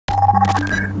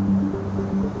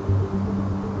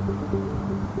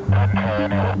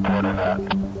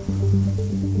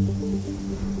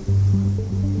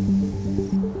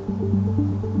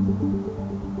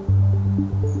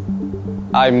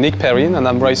I'm Nick Perrin and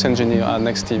I'm race engineer at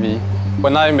NIO TV.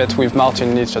 When I met with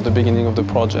Martin Leach at the beginning of the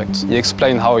project, he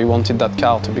explained how he wanted that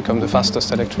car to become the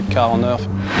fastest electric car on Earth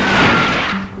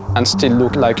and still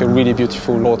look like a really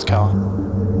beautiful road car.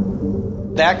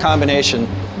 That combination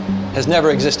has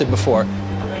never existed before.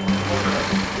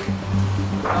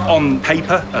 On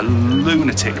paper, a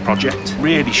lunatic project.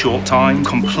 Really short time,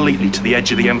 completely to the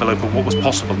edge of the envelope of what was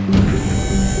possible.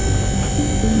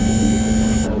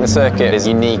 The circuit is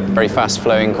unique, very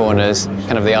fast-flowing corners,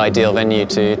 kind of the ideal venue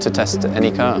to test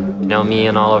any car. You know, me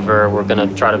and Oliver, we're going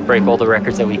to try to break all the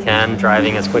records that we can,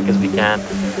 driving as quick as we can.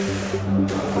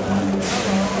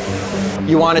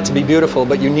 You want it to be beautiful,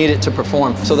 but you need it to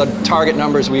perform. So the target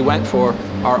numbers we went for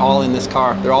are all in this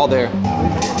car. They're all there.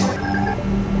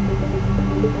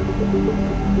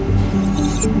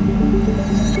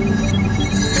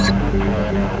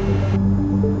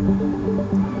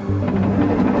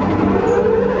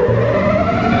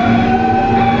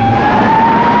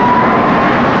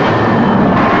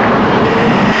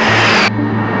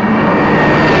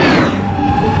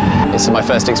 This is my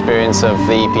first experience of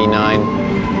the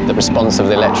EP9. The response of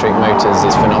the electric motors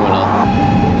is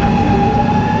phenomenal.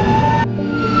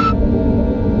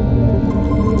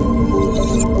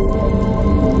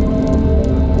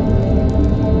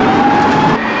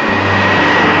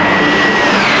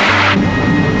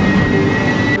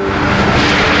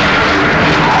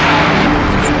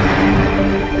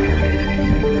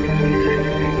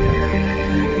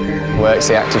 Works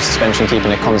the active suspension,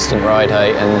 keeping a constant ride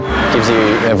height, and gives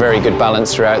you a very good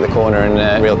balance throughout the corner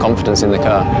and real confidence in the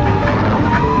car.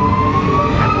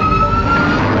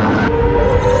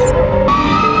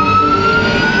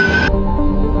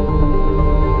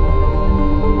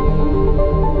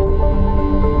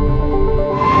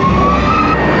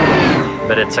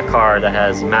 But it's a car that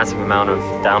has a massive amount of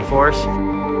downforce.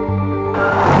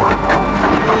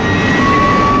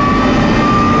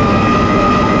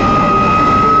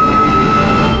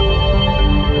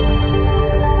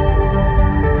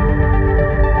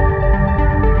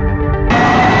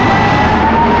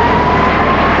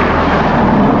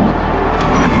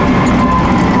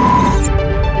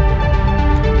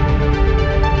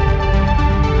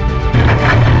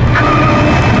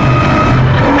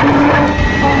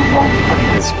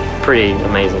 Pretty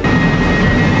amazing.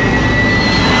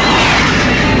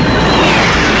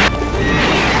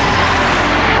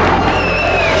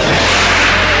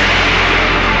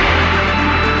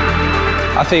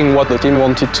 I think what the team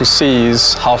wanted to see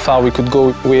is how far we could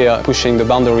go. We are pushing the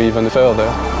boundary even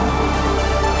further.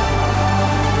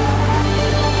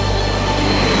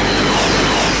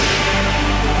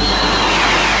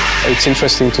 It's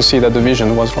interesting to see that the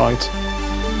vision was right.